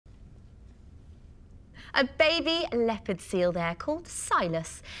a baby leopard seal there called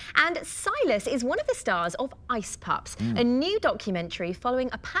Silas. And Silas is one of the stars of Ice Pups, a new documentary following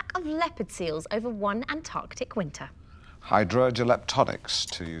a pack of leopard seals over one Antarctic winter. Hydrogeleptonics,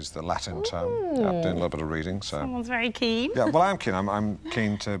 to use the Latin term. Yeah, I'm doing a little bit of reading, so... Someone's very keen. Yeah, well, I'm keen. I'm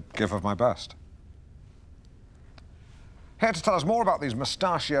keen to give of my best. Here to tell us more about these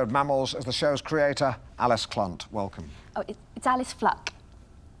mustachioed mammals is the show's creator, Alice Clunt. Welcome. Oh, it's Alice Fluck.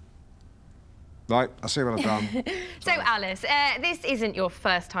 Right, I see what I've done. So, Alice, this isn't your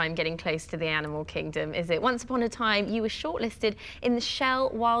first time getting close to the animal kingdom, is it? Once upon a time, you were shortlisted in the Shell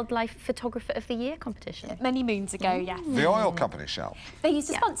Wildlife Photographer of the Year competition. Many moons ago, yes. The oil company, Shell? They used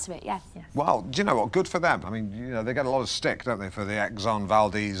to sponsor it, yes. Well, do you know what? Good for them. I mean, you know, they get a lot of stick, don't they, for the Exxon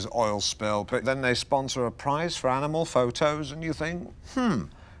Valdez oil spill, but then they sponsor a prize for animal photos, and you think,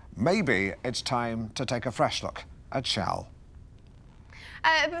 maybe it's time to take a fresh look at Shell.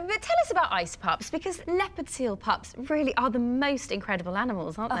 But tell us about ice pups, because leopard seal pups really are the most incredible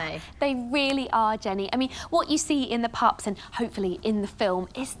animals, aren't they? They really are, Jenny. I mean, what you see in the pups and hopefully in the film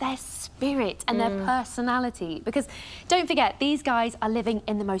is their spirit and their personality. Because don't forget, these guys are living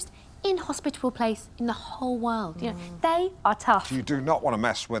in the most inhospitable place in the whole world. You know, they are tough. You do not want to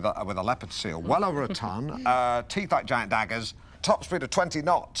mess with a leopard seal. Well over a ton, teeth like giant daggers, top speed of 20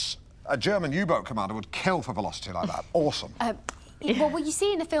 knots. A German U-boat commander would kill for velocity like that. Awesome. Well, what you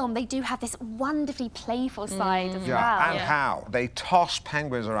see in the film, they do have this wonderfully playful side as well. And how? They toss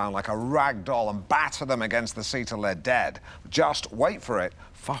penguins around like a rag doll and batter them against the sea till they're dead. Just wait for it,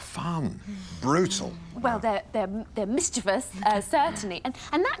 for fun. Brutal. Well, they're mischievous, certainly, and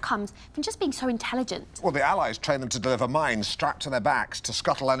that comes from just being so intelligent. Well, the Allies trained them to deliver mines strapped to their backs to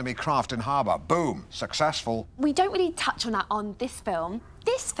scuttle enemy craft in harbour. Boom, successful. We don't really touch on that on this film.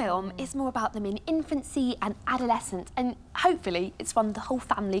 This film is more about them in infancy and adolescence, and hopefully it's one the whole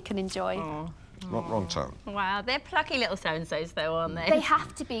family can enjoy. Wrong tone. Wow, they're plucky little so-and-sos, though, aren't they? They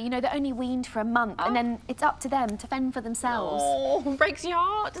have to be. You know, they're only weaned for a month, and then it's up to them to fend for themselves. Oh, breaks your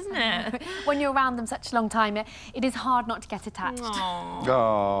heart, doesn't it? When you're around them such a long time, it is hard not to get attached.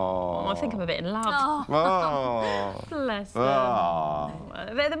 Oh, I think I'm a bit in love. Bless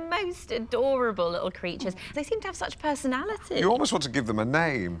them. They're the most adorable little creatures. They seem to have such personality. You almost want to give them a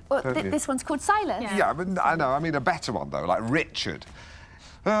name. Well, this one's called Silas. Yeah, but I know. I mean, a better one, though, like Richard.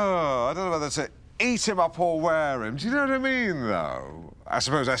 Oh, I don't know whether to eat him up or wear him. Do you know what I mean, though? I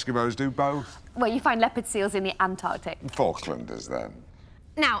suppose Eskimos do both. Well, you find leopard seals in the Antarctic. Falklanders, then.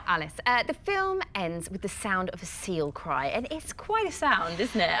 Now, Alice, the film ends with the sound of a seal cry, and it's quite a sound,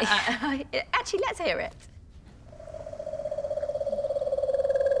 isn't it? Actually, let's hear it.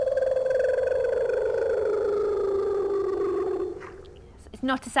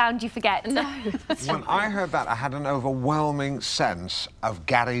 Not a sound you forget. No. When I heard that, I had an overwhelming sense of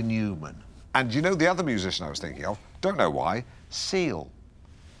Gary Newman. And you know the other musician I was thinking of? Don't know why. Seal.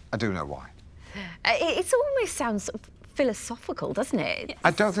 I do know why. It almost sounds sort of philosophical, doesn't it? Yes.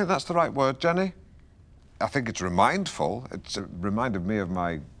 I don't think that's the right word, Jenny. I think it's remindful. It reminded me of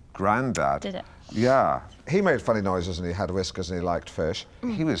my granddad. Did it? Yeah. He made funny noises and he had whiskers and he liked fish.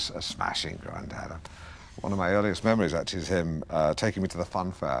 He was a smashing granddad. One of my earliest memories, actually, is him taking me to the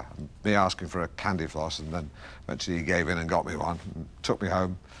fun fair, and me asking for a candy floss, and then eventually he gave in and got me one, and took me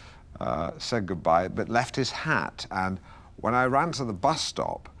home, said goodbye, but left his hat. And when I ran to the bus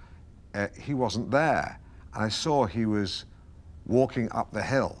stop, he wasn't there. And I saw he was walking up the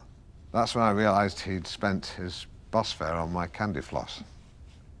hill. That's when I realised he'd spent his bus fare on my candy floss.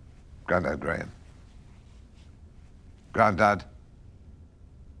 Grandad Graham. Grandad.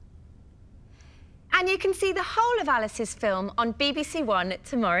 And you can see the whole of Alice's film on BBC One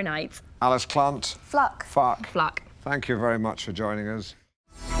tomorrow night. Alice Clunt. Fluck. Fluck. Thank you very much for joining us.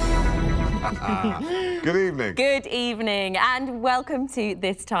 Good evening. Good evening, and welcome to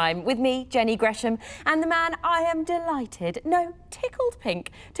This Time with me, Jenny Gresham, and the man I am delighted, no, tickled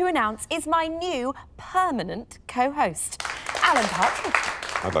pink, to announce is my new permanent co-host, Alan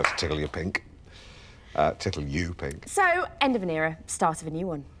Partridge. I'd like to tickle you pink. Tickle you pink. So, end of an era, start of a new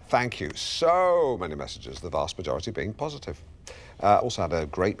one. Thank you. So many messages, the vast majority being positive. Also had a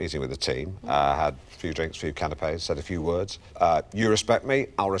great meeting with the team. Had a few drinks, a few canapes, said a few words. You respect me,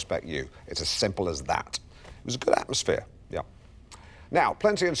 I'll respect you. It's as simple as that. It was a good atmosphere, yeah. Now,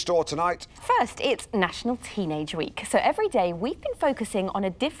 plenty in store tonight. First, it's National Teenage Week. So every day we've been focusing on a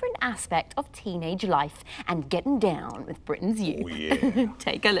different aspect of teenage life and getting down with Britain's youth. Oh, yeah.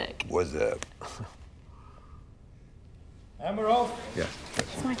 Take a look. What's up? Emerald? Yeah.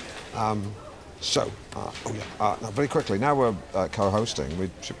 Now, very quickly, now we're co-hosting,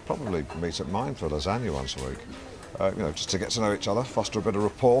 we should probably meet at mine for a lasagna once a week. You know, just to get to know each other, foster a bit of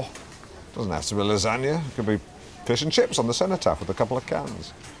rapport. Doesn't have to be lasagna. It could be fish and chips on the cenotaph with a couple of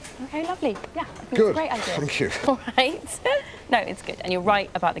cans. OK, lovely. Yeah, I think Good. it's a great idea. Thank you. All right. No, it's good. And you're right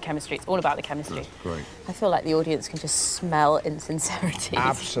about the chemistry. It's all about the chemistry. That's great. I feel like the audience can just smell insincerity.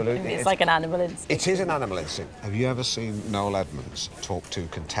 Absolutely. It's like an animal instinct. It is an animal instinct. Have you ever seen Noel Edmonds talk to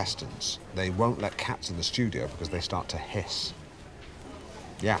contestants? They won't let cats in the studio because they start to hiss.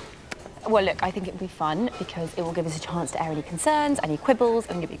 Yeah. Well, look, I think it'll be fun because it will give us a chance to air any concerns, any quibbles,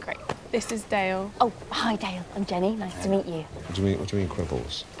 and it'll be great. This is Dale. Oh, hi, Dale. I'm Jenny. Nice to meet you. What do you mean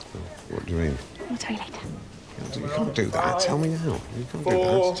quibbles? What do you mean? I'll tell you later. You can't do that. Tell me now. You can't do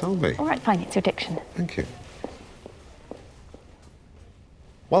that. Tell me. All right, fine. It's your diction. Thank you.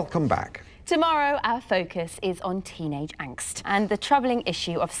 Welcome back. Tomorrow, our focus is on teenage angst and the troubling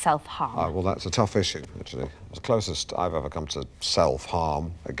issue of self-harm. Ah, well, that's a tough issue, actually. The closest I've ever come to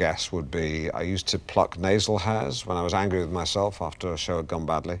self-harm, I guess, would be I used to pluck nasal hairs when I was angry with myself after a show had gone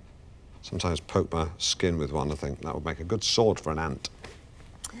badly. Sometimes poke my skin with one. I think that would make a good sword for an ant.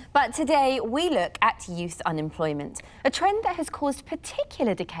 But today, we look at youth unemployment, a trend that has caused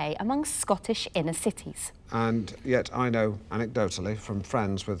particular decay among Scottish inner cities. And yet I know, anecdotally, from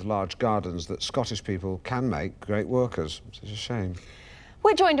friends with large gardens, that Scottish people can make great workers. It's a shame.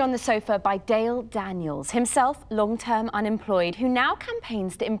 We're joined on the sofa by Dale Daniels, himself long-term unemployed, who now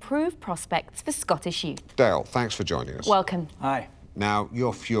campaigns to improve prospects for Scottish youth. Dale, thanks for joining us. Welcome. Aye. Now,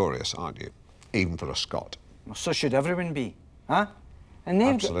 you're furious, aren't you? Even for a Scot. Well, so should everyone be, huh? And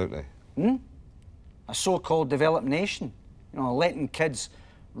they've Absolutely. a so-called developed nation, you know, letting kids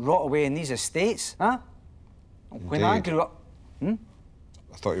rot away in these estates, huh? When I Indeed. grew up, I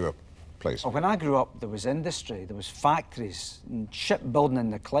thought you were... Please. when I grew up, there was industry, there was factories, and shipbuilding in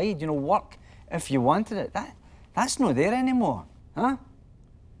the Clyde, you know, work if you wanted it. That's not there anymore, huh?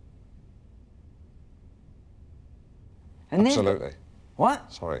 And they've got- Absolutely.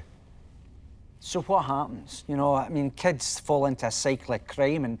 What? Sorry. So what happens? You know, I mean, kids fall into a cycle of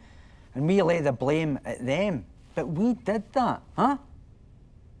crime and we lay the blame at them. But we did that, huh?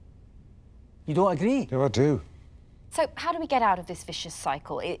 You don't agree? No, I do. So how do we get out of this vicious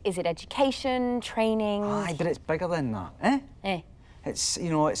cycle? Is it education, training? Aye, but it's bigger than that, eh? Eh. It's, you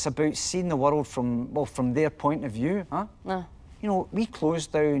know, it's about seeing the world from, well, from their point of view, huh? No. You know, we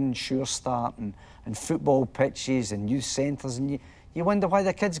closed down Sure Start and football pitches and youth centres and you wonder why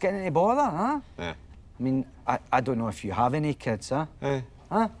the kids get into bother, huh? Yeah. I mean, I don't know if you have any kids, huh?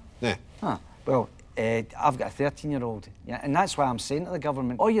 Huh? Yeah. Huh. Well, I've got a 13-year-old, yeah, and that's why I'm saying to the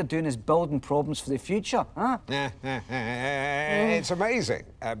government, all you're doing is building problems for the future, huh? It's amazing,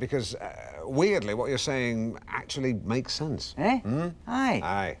 because weirdly, what you're saying actually makes sense. Eh? Aye.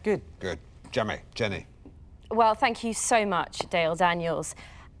 Aye. Good. Good. Jenny. Well, thank you so much, Dale Daniels.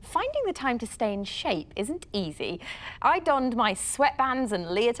 Finding the time to stay in shape isn't easy. I donned my sweatbands and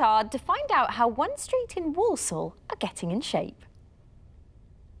leotard to find out how one street in Walsall are getting in shape.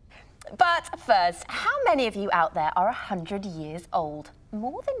 But first, how many of you out there are 100 years old?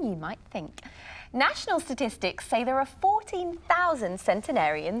 More than you might think. National statistics say there are 14,000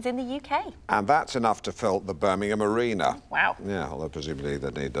 centenarians in the UK. And that's enough to fill the Birmingham Arena. Wow. Yeah, although presumably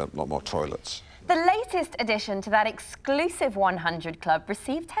they need a lot more toilets. The latest addition to that exclusive 100 club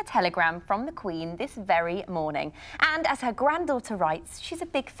received her telegram from the Queen this very morning. And as her granddaughter writes, she's a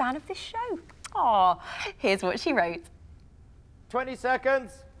big fan of this show. Aw, here's what she wrote. 20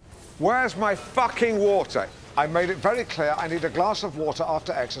 seconds. Where's my fucking water? I made it very clear I need a glass of water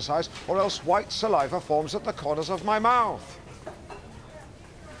after exercise, or else white saliva forms at the corners of my mouth.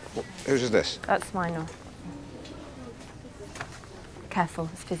 Whose is this? That's mine now. Careful,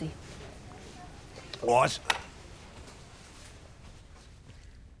 it's fizzy. What?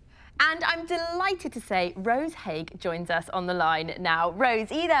 And I'm delighted to say Rose Haig joins us on the line now.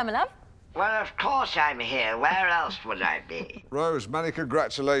 Rose, are you there, my love? Well, of course I'm here. Where else would I be? Rose, many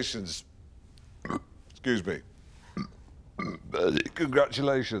congratulations. Excuse me.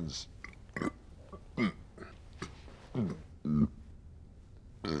 Congratulations.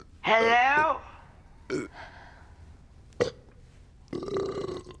 Hello?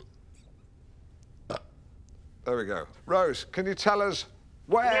 There we go. Rose, can you tell us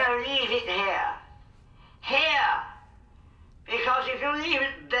where... No, leave it here. Here. Because if you leave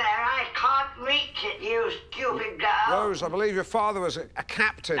it there, I can't reach it, you stupid girl. Rose, I believe your father was a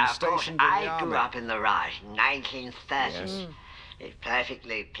captain Now, of course, stationed in the I army. grew up in the right, 1930s. Yes. It's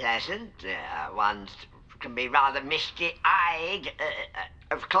perfectly pleasant. One can be rather misty-eyed.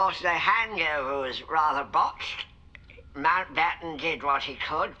 Of course, the hangover was rather botched. Mountbatten did what he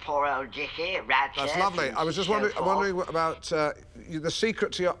could, poor old Dickie, Ratchet. That's lovely. I was just wondering about the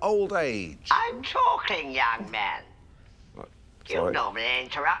secret to your old age. I'm talking, young man. You Sorry. normally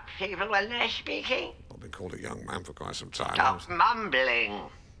interrupt people when they're speaking. I've been called a young man for quite some time. Stop mumbling.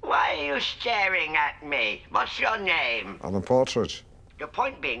 Why are you staring at me? What's your name? I'm Partridge. The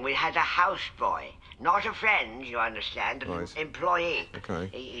point being, we had a houseboy. Not a friend, you understand, an Right. employee. Okay.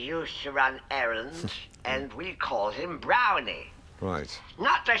 He used to run errands, and we called him Brownie. Right.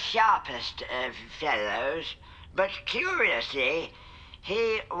 Not the sharpest of fellows, but curiously,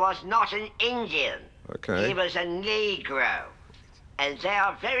 he was not an Indian. Okay. He was a Negro. And they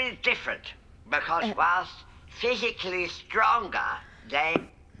are very different, because whilst physically stronger, they...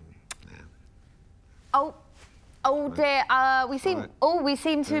 Oh dear, we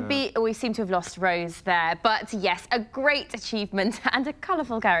seem to have lost Rose there. But yes, a great achievement and a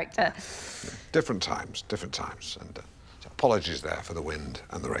colourful character. Different times, and so apologies there for the wind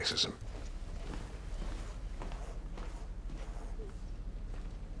and the racism.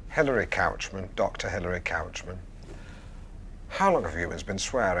 Hilary Couchman, Dr. Hilary Couchman. How long have humans been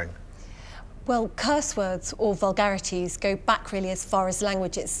swearing? Well, curse words or vulgarities go back really as far as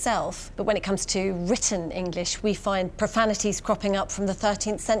language itself. But when it comes to written English, we find profanities cropping up from the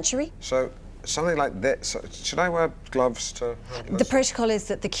 13th century. So, something like this. Should I wear gloves to handle The this? protocol is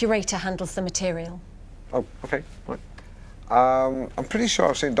that the curator handles the material. Oh, OK, right. I'm pretty sure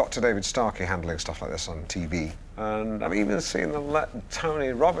I've seen Dr. David Starkey handling stuff like this on TV. And I've even seen them let Tony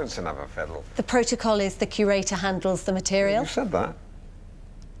Robinson have a fiddle. The protocol is the curator handles the material. You said that.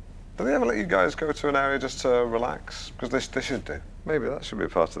 Do they ever let you guys go to an area just to relax? Because they should do. Maybe that should be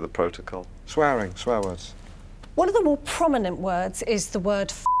part of the protocol. Swearing, swear words. One of the more prominent words is the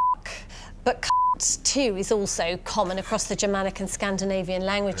word f***, but cunt too is also common across the Germanic and Scandinavian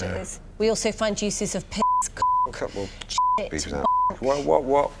languages. We also find uses of piss, Couple shit, beeps out.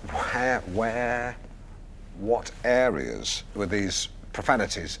 What areas would these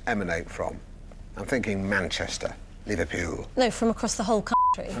profanities emanate from? I'm thinking Manchester, Liverpool. no, from across the whole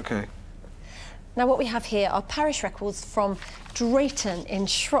country. OK. Now, what we have here are parish records from Drayton in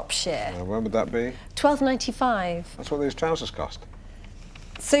Shropshire, When would that be? 1295. That's what these trousers cost.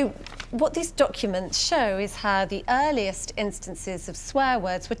 So, what these documents show is how the earliest instances of swear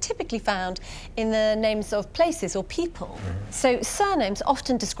words were typically found in the names of places or people. So, surnames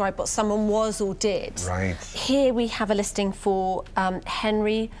often describe what someone was or did. Right. Here we have a listing for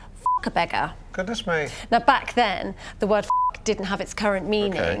Henry F***a-beggar. Goodness me. Now, back then, the word f*** didn't have its current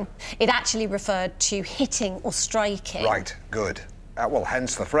meaning. Okay. It actually referred to hitting or striking. Right, good. Well,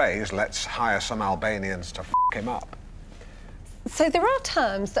 hence the phrase, let's hire some Albanians to f*** him up. So there are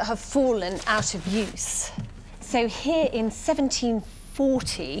terms that have fallen out of use. So here in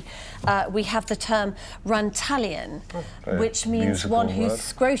 1740, we have the term Runtalion, very which means musical one whose word.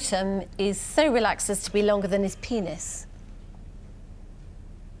 scrotum is so relaxed as to be longer than his penis.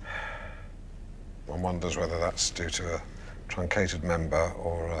 One wonders whether that's due to a truncated member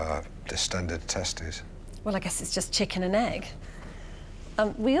or distended testes. Well, I guess it's just chicken and egg.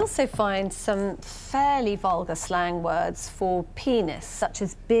 We also find some fairly vulgar slang words for penis, such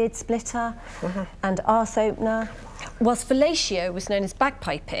as beard splitter and arse opener, whilst fellatio was known as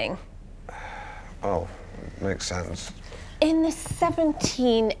bagpiping. Oh, makes sense. In the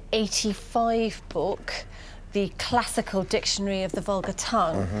 1785 book, the Classical Dictionary of the Vulgar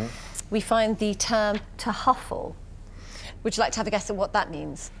Tongue, we find the term to huffle. Would you like to have a guess at what that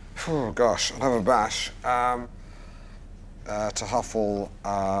means? Oh, gosh, I'll have a bash. To huffle,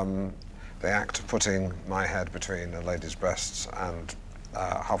 the act of putting my head between a lady's breasts and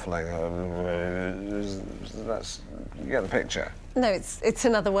huffling. You get the picture. No, it's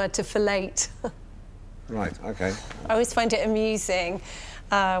another word to fellate. Right, OK. I always find it amusing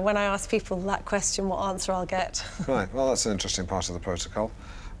when I ask people that question, what answer I'll get. Right, well, that's an interesting part of the protocol.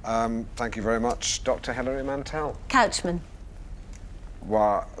 Thank you very much, Dr. Hilary Mantell. Couchman.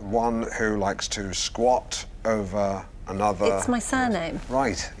 One who likes to squat over another... It's my surname.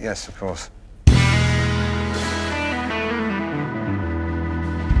 Right, yes, of course.